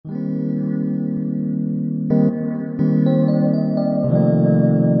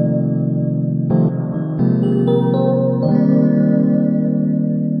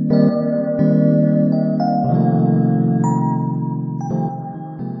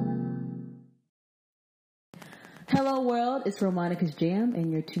Hello world, it's Romonica's Jam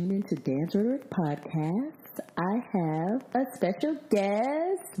and you're tuned into Dance Rhetoric Podcast. I have a special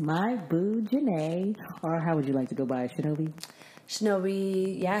guest, my boo Janae, or how would you like to go by, Shinobi?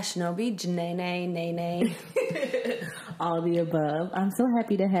 Shinobi, Janae, Nene. All the above. I'm so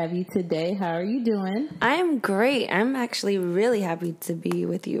happy to have you today. How are you doing? I am great. I'm actually really happy to be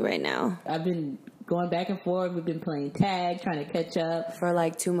with you right now. I've been going back and forth. We've been playing tag, trying to catch up. For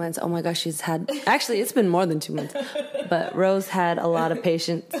like 2 months. Oh my gosh, actually it's been more than 2 months. But Rose had a lot of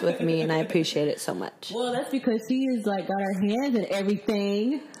patience with me and I appreciate it so much. Well, that's because she is like got her hands in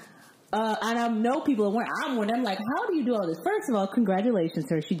everything. And I know people are wondering, I'm like, how do you do all this? First of all, congratulations,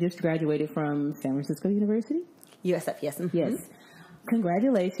 sir. She just graduated from San Francisco University. USF, yes. Mm-hmm. Yes.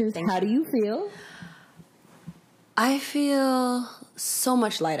 Congratulations. How do you feel? I feel so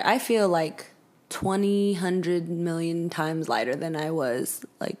much lighter. I feel like 100 million times lighter than I was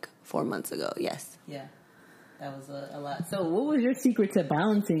like 4 months ago. Yes. Yeah. That was a lot. So what was your secret to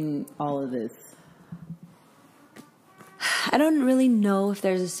balancing all of this? I don't really know if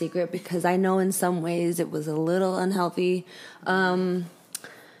there's a secret because I know in some ways it was a little unhealthy.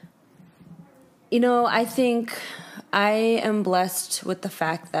 I think I am blessed with the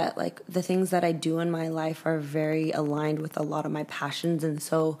fact that like the things that I do in my life are very aligned with a lot of my passions. And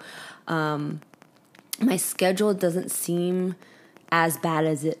so, my schedule doesn't seem as bad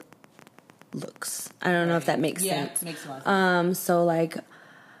as it looks. I don't know if that makes sense. Yeah, makes a lot of sense. So like,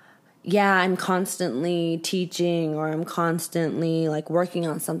 yeah, I'm constantly teaching or I'm constantly like working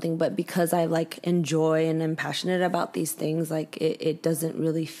on something, but because I like enjoy and am passionate about these things, like it doesn't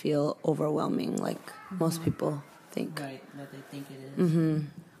really feel overwhelming like most people think. Right, that they think it is.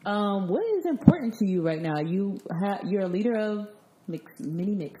 Mm-hmm. What is important to you right now? You're a leader of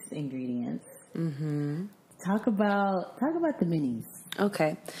mini mixed ingredients. Mm-hmm. Talk about the minis.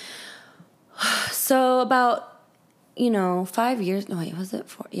 Okay. So about 5 years. No, wait, was it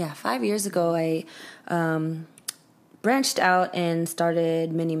 4? Yeah, 5 years ago, I branched out and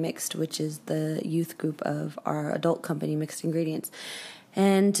started Mini Mixed, which is the youth group of our adult company, Mixed Ingredients.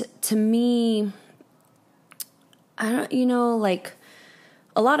 And to me, a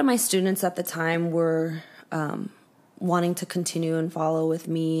lot of my students at the time were wanting to continue and follow with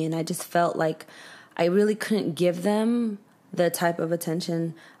me, and I just felt like I really couldn't give them the type of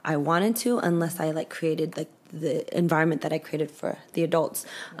attention I wanted to unless I like created like the environment that I created for the adults,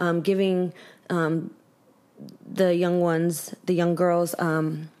 giving the young ones, the young girls,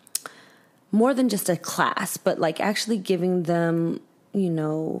 more than just a class, but like actually giving them,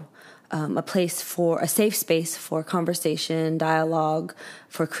 a safe space for conversation, dialogue,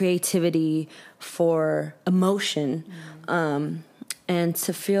 for creativity, for emotion, and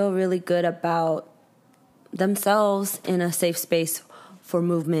to feel really good about themselves in a safe space for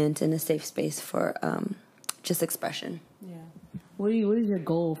movement, in a safe space for just expression. Yeah. What is your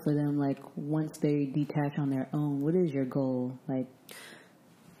goal for them? Like once they detach on their own, what is your goal? Like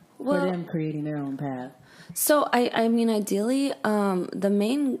for them creating their own path. So I mean, ideally, the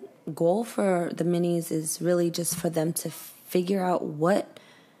main goal for the minis is really just for them to figure out what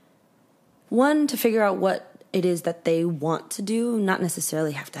it is that they want to do. Not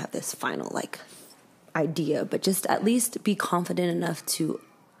necessarily have to have this final like idea, but just at least be confident enough to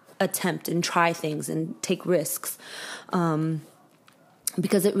attempt and try things and take risks,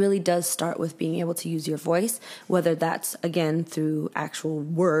 because it really does start with being able to use your voice, whether that's again through actual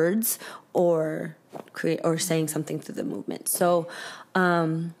words or saying something through the movement. So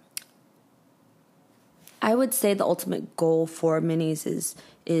I would say the ultimate goal for minis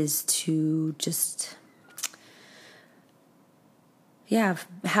is to just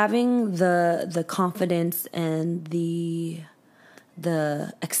having the confidence and the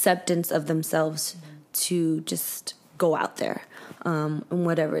acceptance of themselves to just go out there, and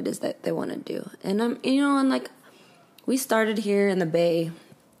whatever it is that they want to do. And we started here in the Bay,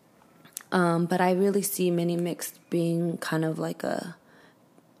 but I really see Mini Mixed being kind of like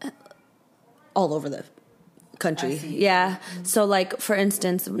all over the country. Yeah. Mm-hmm. So like for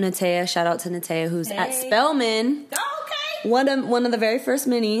instance, Natea, shout out to Natea, who's at Spelman. Okay. One of the very first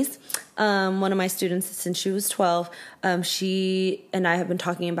minis. One of my students since she was 12. She and I have been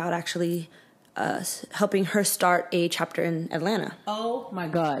talking about actually helping her start a chapter in Atlanta. Oh my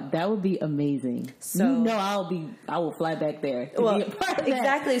God, that would be amazing. So I will fly back there. Well,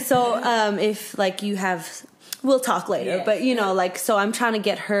 exactly. So if like you have, we'll talk later. Yes. But so I'm trying to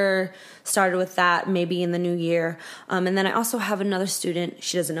get her started with that maybe in the new year. And then I also have another student.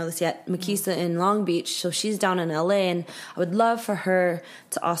 She doesn't know this yet, Makisa in Long Beach. So she's down in LA, and I would love for her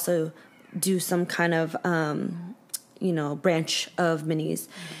to also do some kind of branch of minis.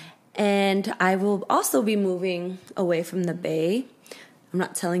 And I will also be moving away from the Bay. I'm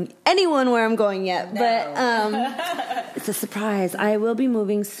not telling anyone where I'm going yet, but it's a surprise. I will be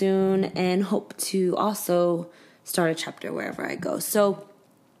moving soon and hope to also start a chapter wherever I go. So,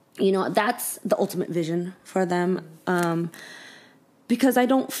 that's the ultimate vision for them. Because I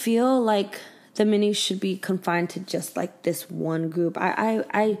don't feel like the minis should be confined to just like this one group.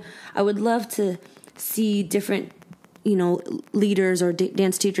 I would love to see different, leaders or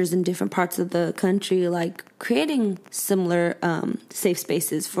dance teachers in different parts of the country, like creating similar safe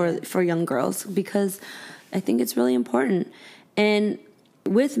spaces for young girls, because I think it's really important. And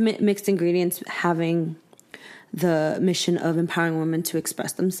with Mixed Ingredients having the mission of empowering women to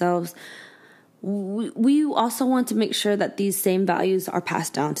express themselves, we also want to make sure that these same values are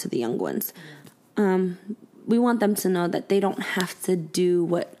passed down to the young ones. We want them to know that they don't have to do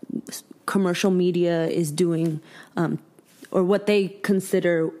what commercial media is doing, or what they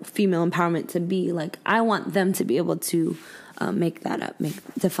consider female empowerment to be. Like, I want them to be able to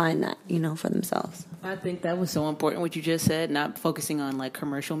define that, for themselves. I think that was so important what you just said, not focusing on like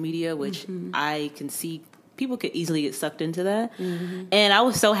commercial media, which I can see people could easily get sucked into that. And I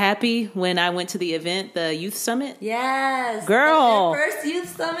was so happy when I went to the event, the Youth Summit. Yes. Girl. Their first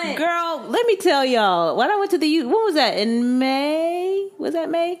Youth Summit. Girl, let me tell y'all, when I went to the youth, what was that, in May? Was that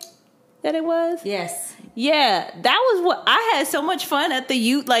May that it was? Yes. Yeah, that was what I had so much fun at the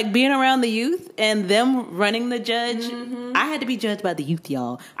youth, like being around the youth and them running the judge. I had to be judged by the youth,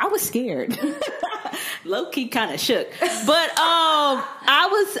 y'all. I was scared. Low key kind of shook. But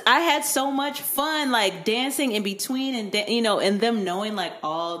I had so much fun, like dancing in between and and them knowing like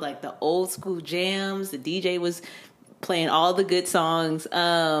all like the old school jams. The DJ was playing all the good songs,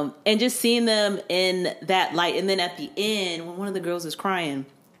 and just seeing them in that light. And then at the end, when one of the girls was crying,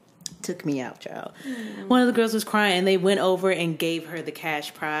 took me out, child. One of the girls was crying. They went over and gave her the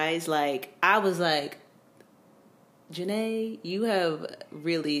cash prize. Like, I was like, Janae, you have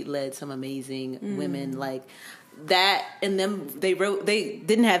really led some amazing women like that. And them, they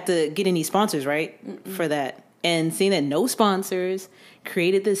didn't have to get any sponsors, right? For that. And seeing that no sponsors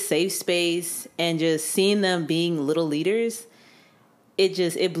created this safe space and just seeing them being little leaders,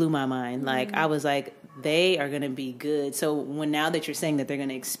 it blew my mind. Like, I was like, they are going to be good. So now that you're saying that they're going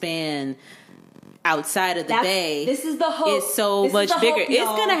to expand outside of the Bay, this is the hope. It's so much bigger. It's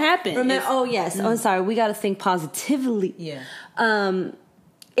going to happen. Oh, sorry. We got to think positively. Yeah.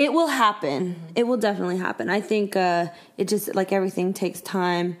 It will happen. It will definitely happen. I think it just, like everything, takes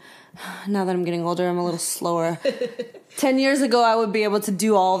time. Now that I'm getting older, I'm a little slower. 10 years ago, I would be able to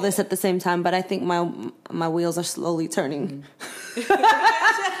do all this at the same time, but I think my wheels are slowly turning.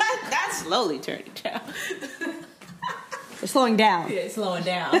 That's slowly turning, child. They're slowing down. Yeah, it's slowing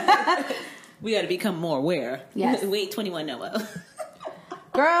down. We got to become more aware. Yes. We ain't 21 no more.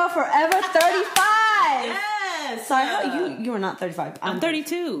 Girl, forever 35. Yes. Sorry, you are not 35. I'm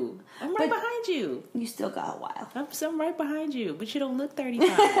 32. I'm right behind you. You still got a while. I'm right behind you, but you don't look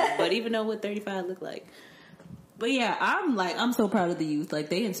 35. But even know what 35 look like. But yeah, I'm so proud of the youth. Like,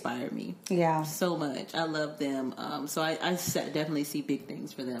 they inspire me. Yeah. So much. I love them. So I definitely see big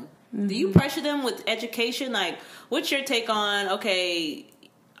things for them. Do you pressure them with education? Like, what's your take on, okay,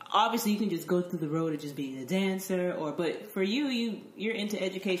 obviously you can just go through the road of just being a dancer, but for you're into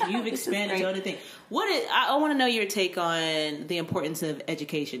education. You've expanded to other things. I want to know your take on the importance of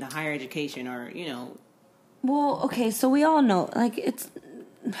education, the higher education, or, Well, okay, so we all know, like,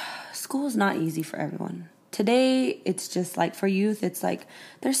 school is not easy for everyone. Today, it's just like, for youth, it's like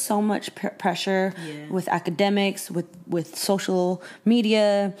there's so much pressure with academics, with social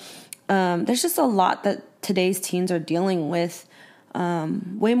media. There's just a lot that today's teens are dealing with,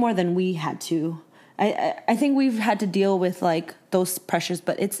 way more than we had to. I think we've had to deal with like those pressures,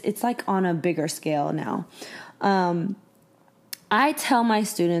 but it's like on a bigger scale now. I tell my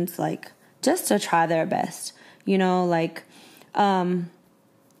students, like, just to try their best. No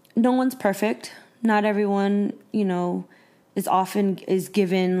one's perfect. Not everyone, is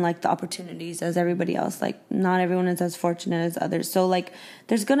given like the opportunities as everybody else. Like, not everyone is as fortunate as others. So like,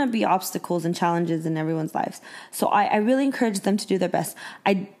 there's going to be obstacles and challenges in everyone's lives. So I really encourage them to do their best.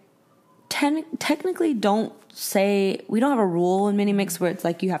 I technically don't say, we don't have a rule in Mini Mix where it's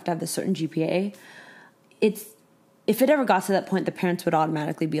like you have to have this certain GPA. If it ever got to that point, the parents would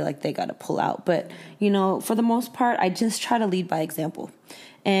automatically be like, they got to pull out. But, for the most part, I just try to lead by example.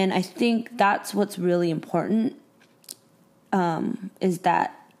 And I think that's what's really important, is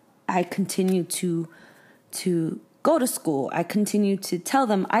that I continue to go to school. I continue to tell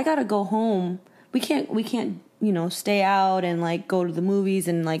them, I got to go home. We can't stay out and like go to the movies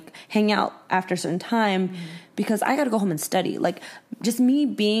and like hang out after a certain time because I got to go home and study. Like just me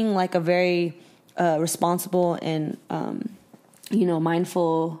being like a very responsible and,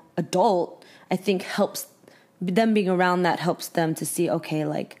 mindful adult, I think helps them being around that helps them to see, okay,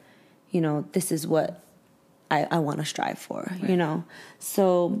 like, this is what I want to strive for,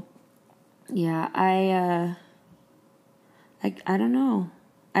 So yeah, I don't know.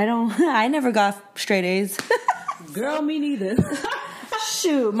 I never got straight A's. Girl, me neither.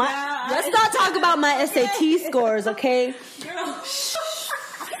 Shoot, let's not talk about my SAT scores, okay? Girl.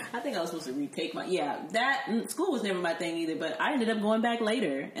 I think I was supposed to retake school was never my thing either, but I ended up going back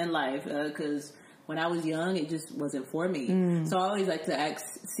later in life, because when I was young, it just wasn't for me. So I always like to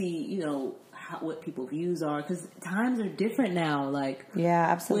see, what people's views are, because times are different now. Like, yeah,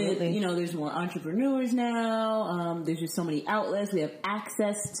 absolutely. With, there's more entrepreneurs now. There's just so many outlets. We have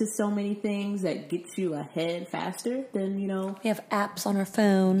access to so many things that get you ahead faster than, We have apps on our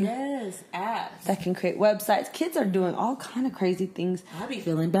phone. Yes, apps. That can create websites. Kids are doing all kind of crazy things. I be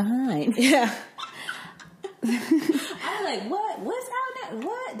feeling behind. Yeah. I'm like, what's out now?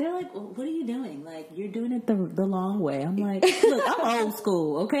 What? They're like, what are you doing? Like, you're doing it the long way. I'm like, look, I'm old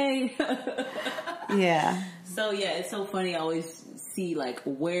school, okay? Yeah. So yeah, it's so funny. I always see like,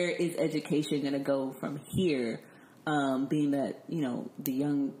 where is education going to go from here? Being that the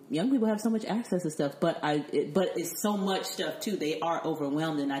young people have so much access to stuff, but it's so much stuff too. They are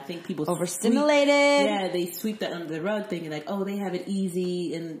overwhelmed, and I think people overstimulated. They sweep that under the rug, thinking like, oh, they have it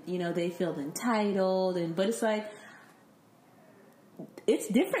easy, and they feel entitled, but it's like, it's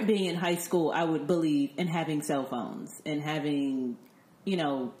different being in high school, I would believe, and having cell phones and having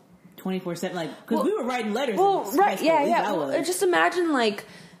 24/7, like, because we were writing letters. Well, in right, high school, yeah. Just imagine like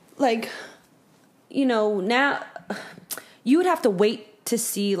now you would have to wait to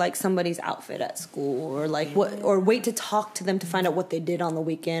see like somebody's outfit at school, or like or wait to talk to them to find out what they did on the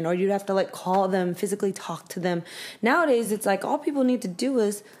weekend, or you'd have to like call them, physically talk to them. Nowadays, it's like all people need to do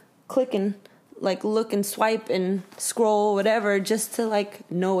is click and like look and swipe and scroll, whatever, just to like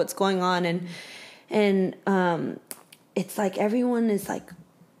know what's going on, and it's like everyone is like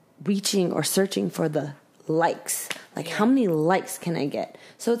reaching or searching for the likes. Like, how many likes can I get?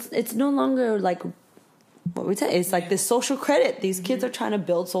 So it's no longer like what we say. It's like this social credit. These kids are trying to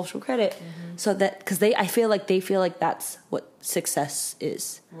build social credit, so that because I feel like that's what success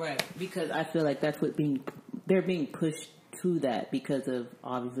is. Right, because I feel like that's what they're being pushed to that because of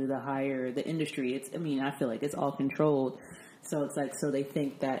obviously the industry. I feel like it's all controlled. So it's like, so they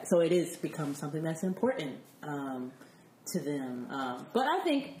think that, so it is become something that's important to them. But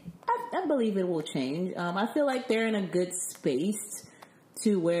I believe it will change. I feel like they're in a good space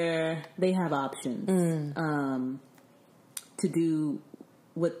to where they have options to do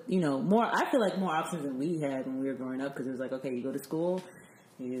what, more. I feel like more options than we had when we were growing up, because it was like, okay, you go to school,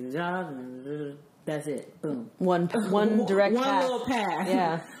 you get a job, and that's it. Boom. One direct path. One little path.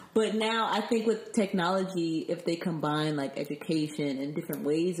 Yeah. But now I think with technology, if they combine like education and different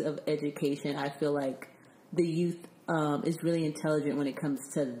ways of education, I feel like the youth is really intelligent when it comes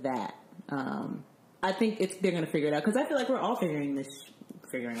to that. I think they're going to figure it out, because I feel like we're all figuring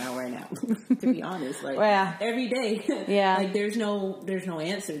out right now. To be honest, like every day. Yeah. Like there's no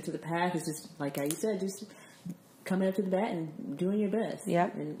answer to the path. It's just like how you said, just coming up to the bat and doing your best.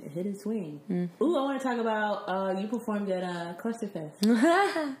 Yep. And hit and swing. Ooh, I want to talk about you performed at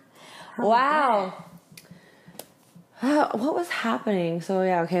Clusterfest. Wow. What was happening? So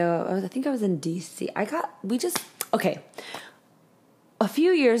yeah, okay. I think I was in DC. A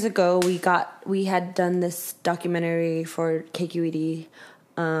few years ago, we had done this documentary for KQED,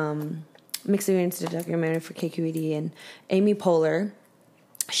 Mixed Ingredients documentary for KQED, and Amy Poehler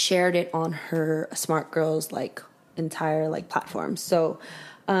shared it on her Smart Girls entire platform. So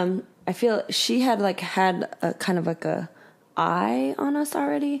I feel she had a kind of like a eye on us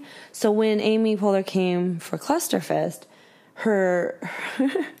already. So when Amy Poehler came for Clusterfest, her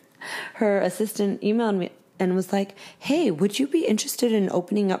assistant emailed me and was like, "Hey, would you be interested in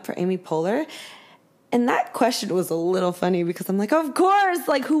opening up for Amy Poehler?" And that question was a little funny, because I'm like, of course,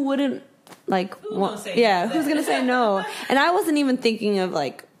 who wouldn't who's gonna say no? And I wasn't even thinking of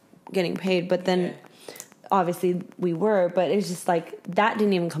getting paid, but then obviously we were, but it was just that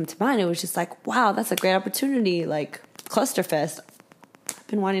didn't even come to mind. It was just wow, that's a great opportunity. Clusterfest, I've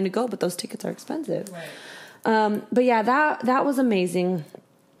been wanting to go, but those tickets are expensive. Right. But yeah, that was amazing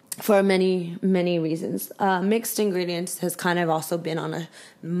for many, many reasons. Mixed Ingredients has kind of also been on a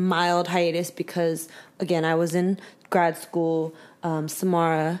mild hiatus because, again, I was in grad school.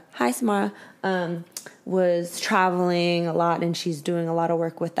 Samara was traveling a lot, and she's doing a lot of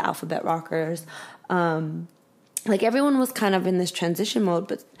work with the Alphabet Rockers. like everyone was kind of in this transition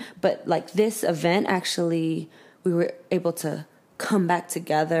mode, but like this event actually, we were able to come back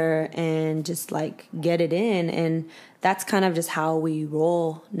together and just like get it in. And that's kind of just how we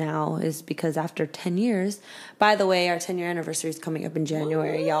roll now, is because after 10 years, by the way, our 10-year anniversary is coming up in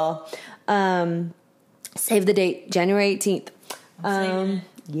January, y'all. Save the date, January 18th.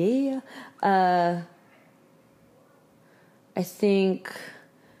 Yeah. I think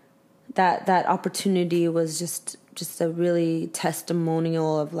that opportunity was just a really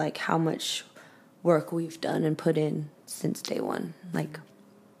testimonial of like how much work we've done and put in since day one. Like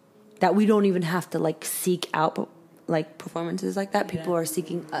that we don't even have to like seek out like performances like that. People are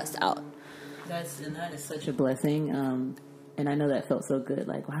seeking us out. That is such a blessing. And I know that felt so good.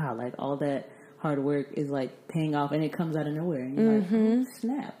 Like, wow, like all that hard work is like paying off, and it comes out of nowhere. And you're like, oh,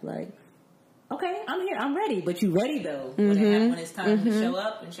 snap. Like, okay, I'm here, I'm ready. But you ready though. When it's time to show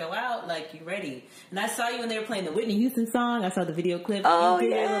up and show out, like you ready. And I saw you when they were playing the Whitney Houston song. I saw the video clip. Oh, you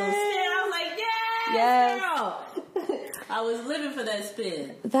did yes. a little spin. I was like, yes, girl. I was living for that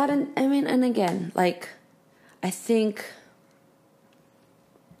spin. That, and again, like, I think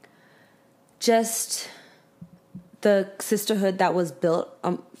just the sisterhood that was built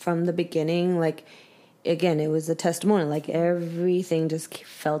from the beginning, like, again, it was a testimony. Like, everything just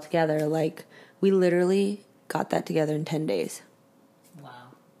fell together. Like, we literally got that together in 10 days.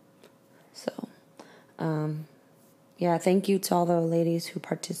 Wow. So, yeah, thank you to all the ladies who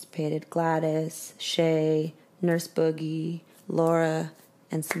participated. Gladys, Shay, Nurse Boogie, Laura,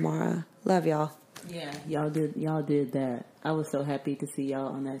 and Samara. Love y'all. Yeah, y'all did that. I was so happy to see y'all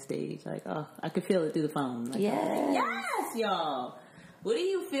on that stage. Like, oh, I could feel it through the phone. Like, yes. Yes, y'all. What do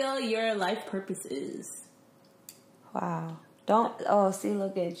you feel your life purpose is? Wow. See,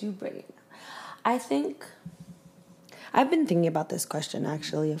 look at you bring it. I think I've been thinking about this question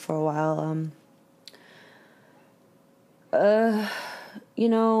actually for a while. You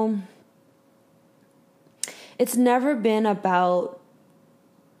know, it's never been about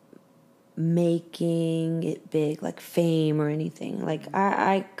making it big, like fame or anything. Like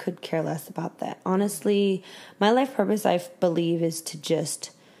I could care less about that. Honestly, my life purpose, I believe, is to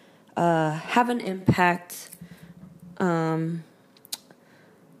just have an impact,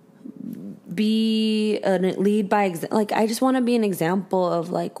 be a lead by example. Like I just want to be an example of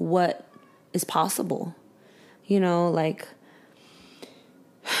like what is possible. You know, like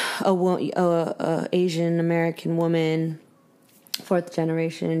a Asian American woman, 4th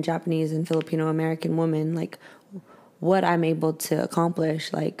generation Japanese and Filipino American woman, like what I'm able to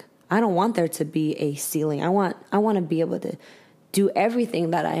accomplish. Like I don't want there to be a ceiling. I want to be able to do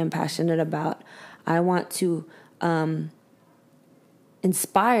everything that I am passionate about. I want to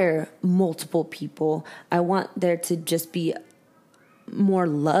inspire multiple people. I want there to just be more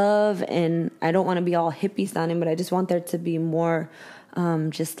love, and I don't want to be all hippie sounding, but I just want there to be more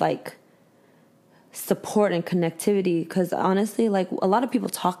just like support and connectivity. Because honestly, like a lot of people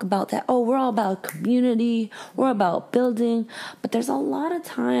talk about that, oh, we're all about community, we're about building, but there's a lot of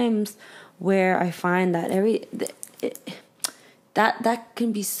times where I find that that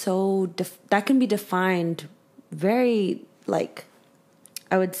can be that can be defined very, like,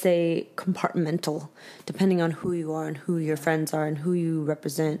 I would say compartmental, depending on who you are and who your friends are and who you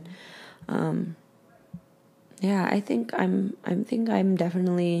represent. Yeah, I think I'm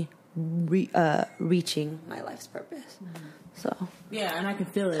definitely reaching my life's purpose. So yeah, and I can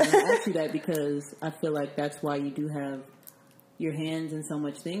feel it. And I ask you that because I feel like that's why you do have your hands in so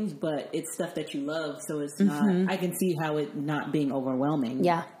much things, but it's stuff that you love, so it's not. I can see how it not being overwhelming.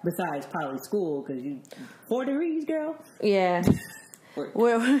 Yeah. Besides probably school, because you 4 degrees, girl. Yeah.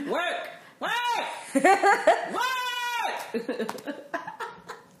 Work.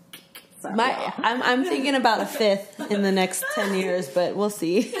 I'm thinking about a 5th in the next 10 years, but we'll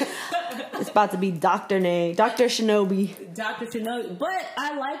see. It's about to be Dr. Shinobi. But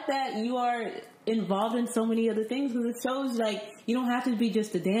I like that you are involved in so many other things, because it shows like you don't have to be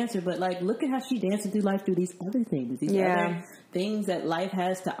just a dancer, but like look at how she dancing through life through these other things, other things that life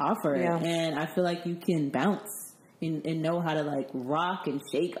has to offer. And I feel like you can bounce and know how to like rock and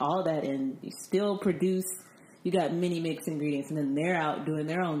shake all that, and you still produce. You got mini mix ingredients, and then they're out doing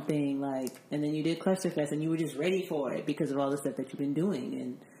their own thing, like, and then you did Clusterfest, and you were just ready for it because of all the stuff that you've been doing.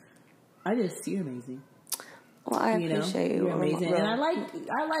 And you're amazing. Well, I appreciate you. You're amazing, and I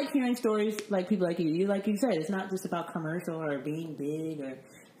like hearing stories like people like you. You, like you said, it's not just about commercial or being big or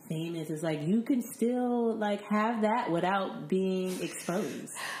famous. It's like you can still like have that without being exposed.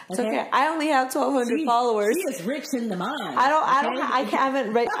 Okay, I only have 1,200 followers. She is rich in the mind. I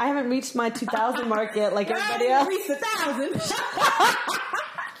haven't reached my 2,000 mark yet, like everybody else. Reached 1,000.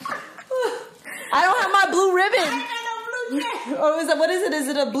 I don't have my blue ribbon. I got no blue check. Or what is it? Is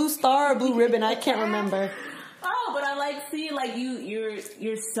it a blue star or blue ribbon? I can't remember. Oh, but I like seeing like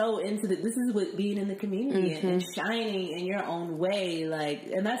you're so into this is what being in the community and shining in your own way, like,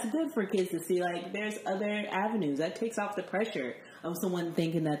 and that's good for kids to see. Like, there's other avenues that takes off the pressure of someone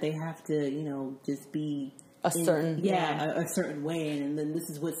thinking that they have to, just be a certain way, and then this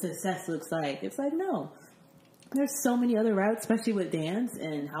is what success looks like. It's like, no, there's so many other routes, especially with dance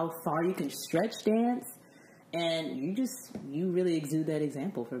and how far you can stretch dance, and you really exude that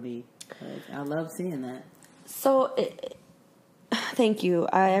example for me. Like, I love seeing that. So, thank you.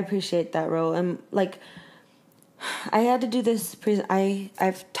 I appreciate that, Ro. And like, I had to do this.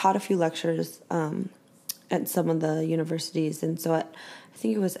 I've taught a few lectures at some of the universities, and so I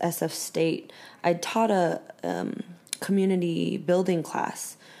think it was SF State. I taught a community building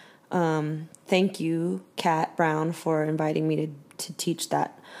class. Thank you, Kat Brown, for inviting me to teach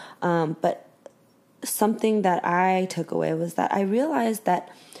that. But something that I took away was that I realized that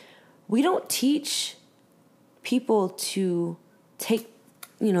we don't teach people to take,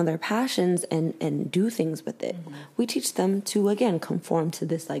 their passions and do things with it. Mm-hmm. We teach them to, again, conform to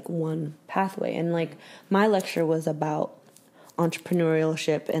this like one pathway. And like my lecture was about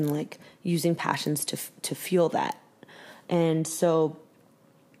entrepreneurship and like using passions to fuel that. And so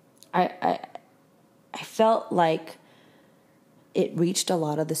I felt like it reached a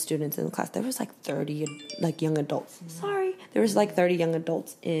lot of the students in the class. There was like 30 like young adults. Mm-hmm. There was like 30 young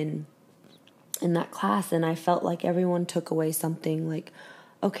adults in that class, and I felt like everyone took away something like,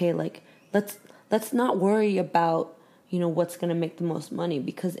 okay, like let's not worry about, what's going to make the most money,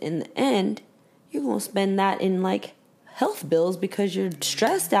 because in the end, you're going to spend that in like health bills because you're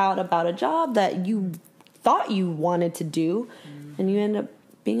stressed out about a job that you thought you wanted to do, and you end up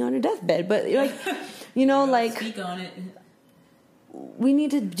being on your deathbed. But like, like speak on it. We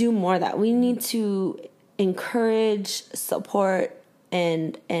need to do more of that. We need to encourage, support,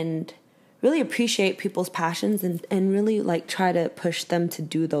 and really appreciate people's passions and really like try to push them to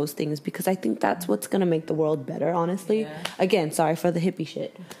do those things, because I think that's what's going to make the world better, honestly. Yeah. Again, sorry for the hippie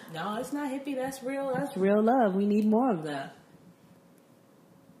shit. No, it's not hippie. That's real love. We need more of that.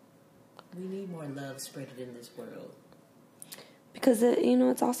 We need more love spread in this world. Because,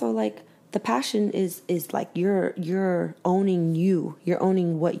 it's also like the passion is like you're owning you. You're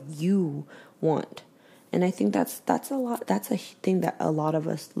owning what you want. And I think that's a lot. That's a thing that a lot of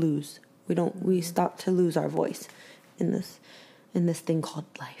us lose. We stop to lose our voice in this thing called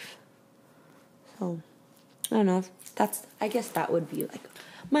life. So I don't know. I guess that would be like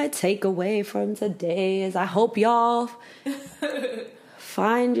my takeaway from today is I hope y'all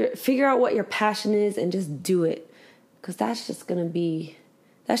figure out what your passion is and just do it, because that's just gonna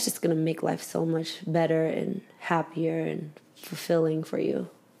make life so much better and happier and fulfilling for you.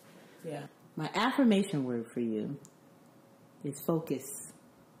 Yeah. My affirmation word for you is focus.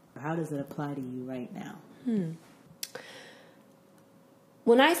 How does it apply to you right now?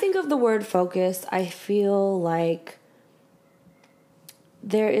 When I think of the word focus, I feel like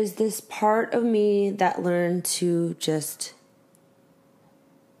there is this part of me that learned to just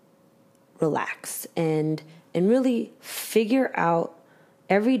relax and really figure out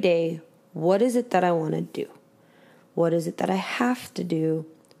every day, what is it that I want to do? What is it that I have to do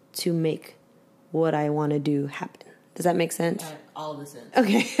to make what I want to do happen? Does that make sense? All the sense.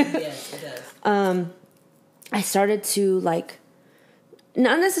 Okay. Yes, it does. I started to like,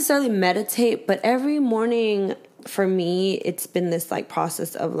 not necessarily meditate, but every morning for me, it's been this like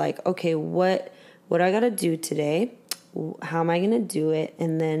process of like, okay, what I got to do today? How am I going to do it?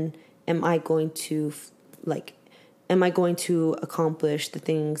 And then am I going to accomplish the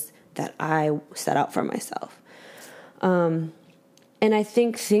things that I set out for myself? And I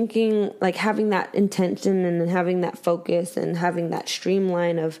think thinking, like having that intention and having that focus and having that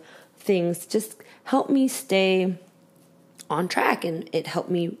streamline of things just helped me stay on track, and it helped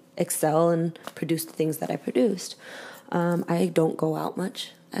me excel and produce the things that I produced. I don't go out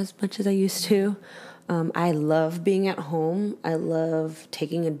as much as I used to. I love being at home. I love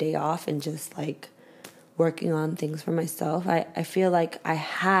taking a day off and just like working on things for myself. I feel like I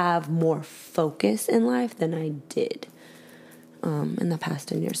have more focus in life than I did in the past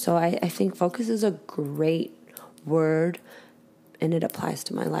 10 years. So I think focus is a great word, and it applies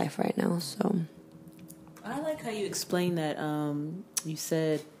to my life right now. So I like how you explained that. You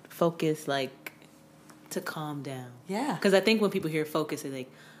said focus, like to calm down. Yeah. Because I think when people hear focus, they're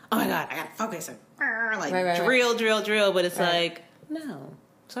like, oh my God, I got to focus. Like right. drill. But it's like, no.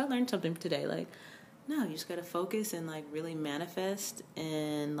 So I learned something today. Like, no, you just got to focus and like really manifest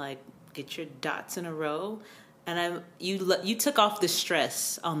and like get your dots in a row. And you took off the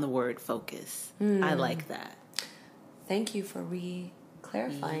stress on the word focus. I like that. Thank you for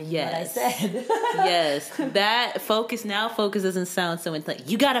clarifying Yes. what I said. Yes, that focus doesn't sound so intense.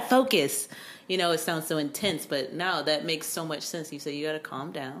 You gotta focus. You know, it sounds so intense, but now that makes so much sense. You say you gotta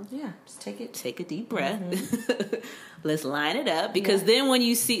calm down. Yeah, just take a deep breath. Let's line it up, because then when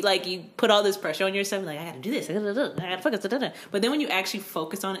you see, like, you put all this pressure on yourself, like, I gotta do this, I gotta focus. But then when you actually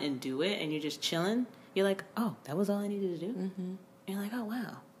focus on it and do it, and you're just chilling, you're like, oh, that was all I needed to do. And you're like, oh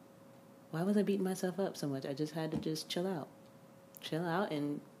wow, why was I beating myself up so much? I just had to just chill out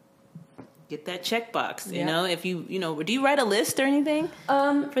and get that checkbox. You know, if you do you write a list or anything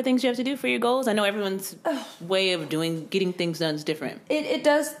for things you have to do for your goals? I know everyone's way of getting things done is different. It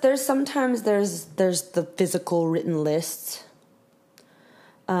does. There's sometimes there's the physical written lists,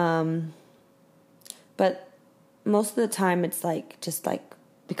 but most of the time it's like just like,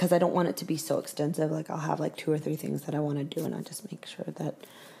 because I don't want it to be so extensive. Like I'll have like 2 or 3 things that I want to do, and I just make sure that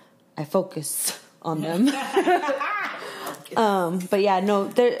I focus on them. But yeah,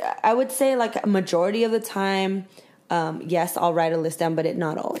 no, I would say like a majority of the time, yes, I'll write a list down, but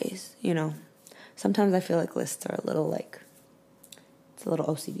not always, you know. Sometimes I feel like lists are a little it's a little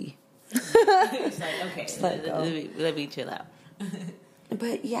OCD. It's like, okay, let me chill out.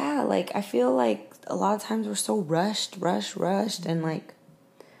 But yeah, like I feel like a lot of times we're so rushed, and like,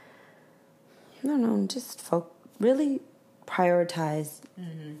 I don't know, just really prioritize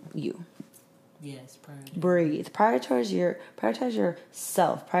you. Yes, breathe. Prioritize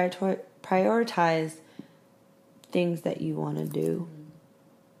yourself. Prioritize things that you want to do,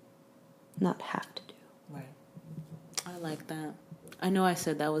 not have to do. Right. I like that. I know I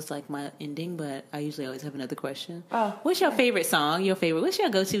said that was like my ending, but I usually always have another question. Oh, what's your favorite song? What's your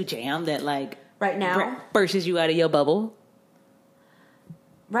go-to jam that like right now bursts you out of your bubble?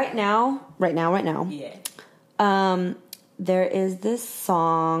 Right now. Yeah. There is this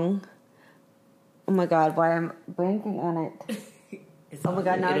song. Oh my God, why I'm blanking on it. Oh my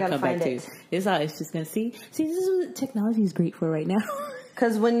God, now I gotta find it. It's just gonna see. This is what technology is great for right now.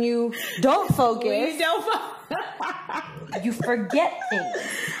 Because when you don't focus, you forget things.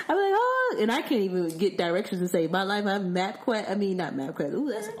 I'm like, oh, and I can't even get directions to save my life. I'm MapQuest. I mean, not MapQuest. Ooh,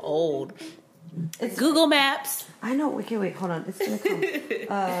 that's old. It's Google Maps. I know. Okay, wait, hold on. It's gonna come.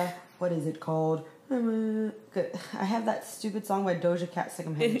 What is it called? Good. I have that stupid song by Doja Cat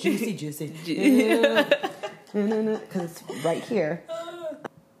singing my head. Juicy. Because it's right here.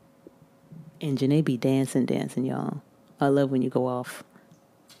 And Janae be dancing, y'all. I love when you go off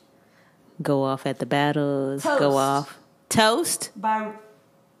at the battles. Toast. Go off. Toast by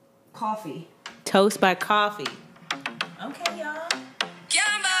Coffee. Toast by Coffee. Okay, y'all.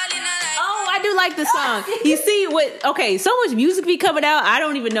 Oh, I do like the song. You see what? Okay, so much music be coming out. I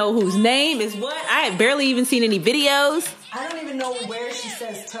don't even know whose name is what. I have barely even seen any videos. I don't even know where she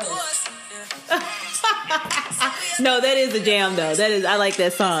says toast. No, that is a jam though. I like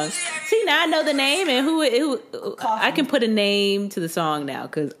that song. See, now I know the name and who I can put a name to the song now,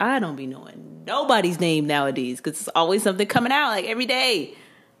 because I don't be knowing nobody's name nowadays, because it's always something coming out like every day.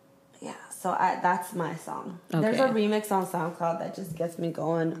 Yeah, so that's my song. Okay. There's a remix on SoundCloud that just gets me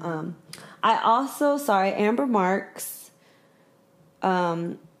going. I also, Amber Marks.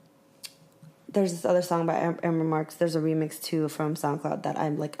 There's this other song by Amber Marks. There's a remix too from SoundCloud that I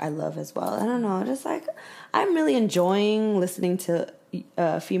love as well. I don't know, just like I'm really enjoying listening to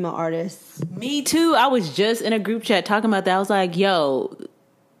female artists. Me too. I was just in a group chat talking about that. I was like, yo,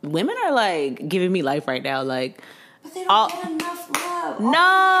 women are like giving me life right now. Like, but they don't get enough love.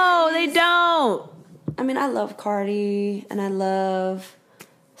 No, they don't. I mean, I love Cardi and I love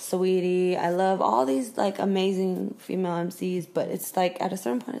Saweetie. I love all these like amazing female MCs, but it's like at a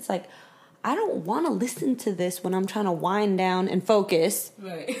certain point, it's like, I don't want to listen to this when I'm trying to wind down and focus.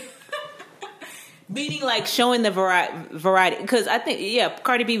 Right. Meaning like showing the variety. Because I think,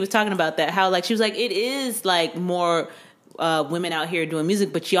 Cardi B was talking about that. How like she was like, it is like more women out here doing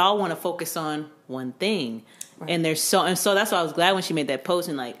music, but y'all want to focus on one thing. Right. And so that's why I was glad when she made that post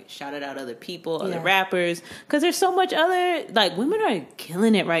and like shouted out other people, other rappers, because there's so much other like women are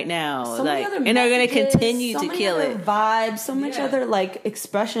killing it right now, so like, and they're going to continue to kill it. Vibes, so much other like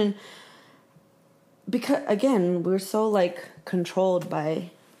expression. Because again, we're so like controlled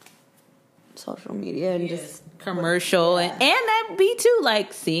by social media and just commercial and that be too,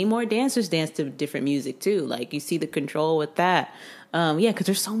 like seeing more dancers dance to different music too. Like you see the control with that. Because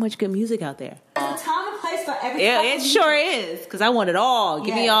there's so much good music out there. There's a time and place for everything. Yeah, it sure is. Because I want it all.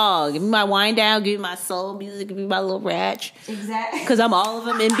 Give me all. Give me my wind down. Give me my soul music. Give me my little ratch. Exactly. Because I'm all of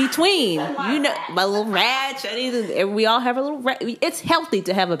them in between. You know, my little ratch. We all have a little ratch. It's healthy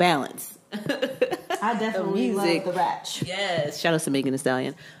to have a balance. I definitely love the Ratch. Yes. Shout out to Megan Thee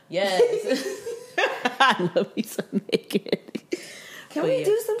Stallion. Yes. I love me some Megan. Can we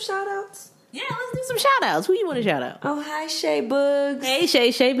do some shout outs? Yeah, let's do some shout outs. Who you want to shout out? Oh, hi, Shay Boogs. Hey,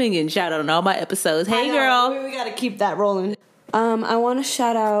 Shay been getting shout out on all my episodes. Hey, girl. We got to keep that rolling. I want to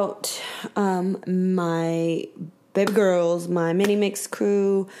shout out my baby girls, my Mini Mix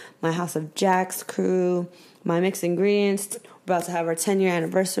crew, my House of Jacks crew, my Mixed Ingredients. We're about to have our 10-year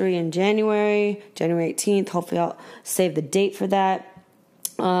anniversary in January 18th. Hopefully I'll save the date for that.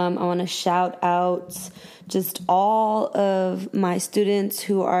 I want to shout out just all of my students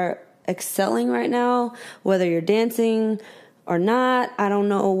who are excelling right now, whether you're dancing or not. I don't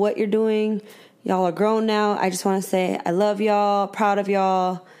know what you're doing. Y'all are grown now. I just want to say I love y'all, proud of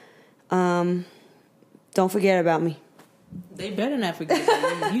y'all. Don't forget about me. They better not forget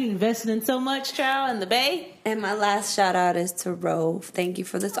about you. You invested in so much, child, in the Bay. And my last shout out is to Rove. Thank you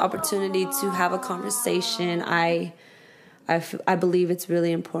for this opportunity to have a conversation. I believe it's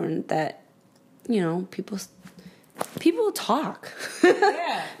really important that, you know, people talk.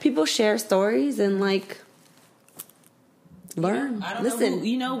 Yeah. People share stories and like learn. I don't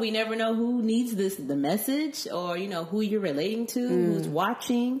Listen. know we never know who needs the message, or who you're relating to, who's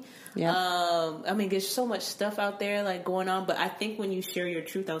watching. Yeah. I mean, there's so much stuff out there like going on, but I think when you share your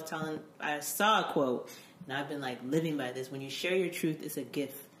truth, I saw a quote and I've been like living by this. When you share your truth, it's a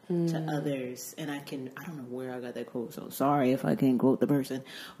gift to others. And I don't know where I got that quote, so sorry if I can't quote the person,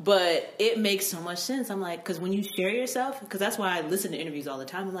 but it makes so much sense. I'm like, because when you share yourself, because that's why I listen to interviews all the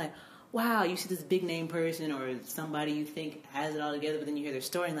time, I'm like, wow, you see this big name person or somebody you think has it all together, but then you hear their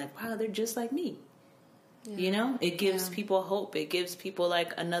story and like, wow, they're just like me. Yeah. It gives people hope. It gives people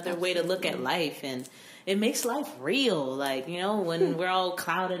like another way to look at life, and it makes life real. Like, when we're all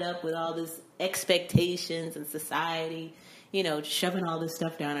clouded up with all this expectations and society, shoving all this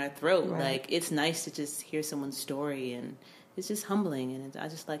stuff down our throat. Right. Like, it's nice to just hear someone's story, and it's just humbling, and I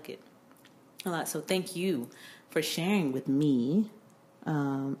just like it a lot. So thank you for sharing with me.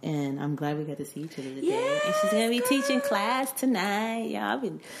 And I'm glad we got to see each other today. Yes, and she's going to be teaching class tonight. Yeah,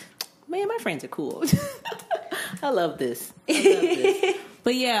 man, my friends are cool. I love this.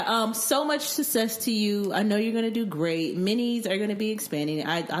 But yeah, so much success to you. I know you're going to do great. Minis are going to be expanding.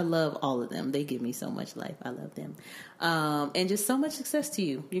 I love all of them. They give me so much life. I love them. And just so much success to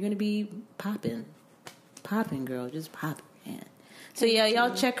you. You're going to be popping, girl. Just popping, man. So yeah,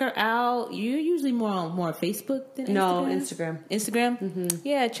 y'all check her out. You're usually more Facebook than Instagram? No, Instagram. Instagram? Mm-hmm.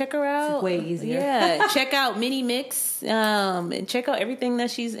 Yeah, check her out. It's way easier. Yeah, check out Mini Mix, and check out everything that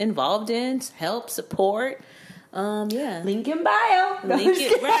she's involved in. Help, support. Yeah. Link in bio. Link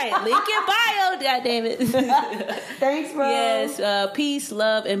in bio, goddammit. Thanks, bro. Yes, peace,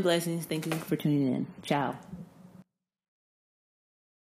 love, and blessings. Thank you for tuning in. Ciao.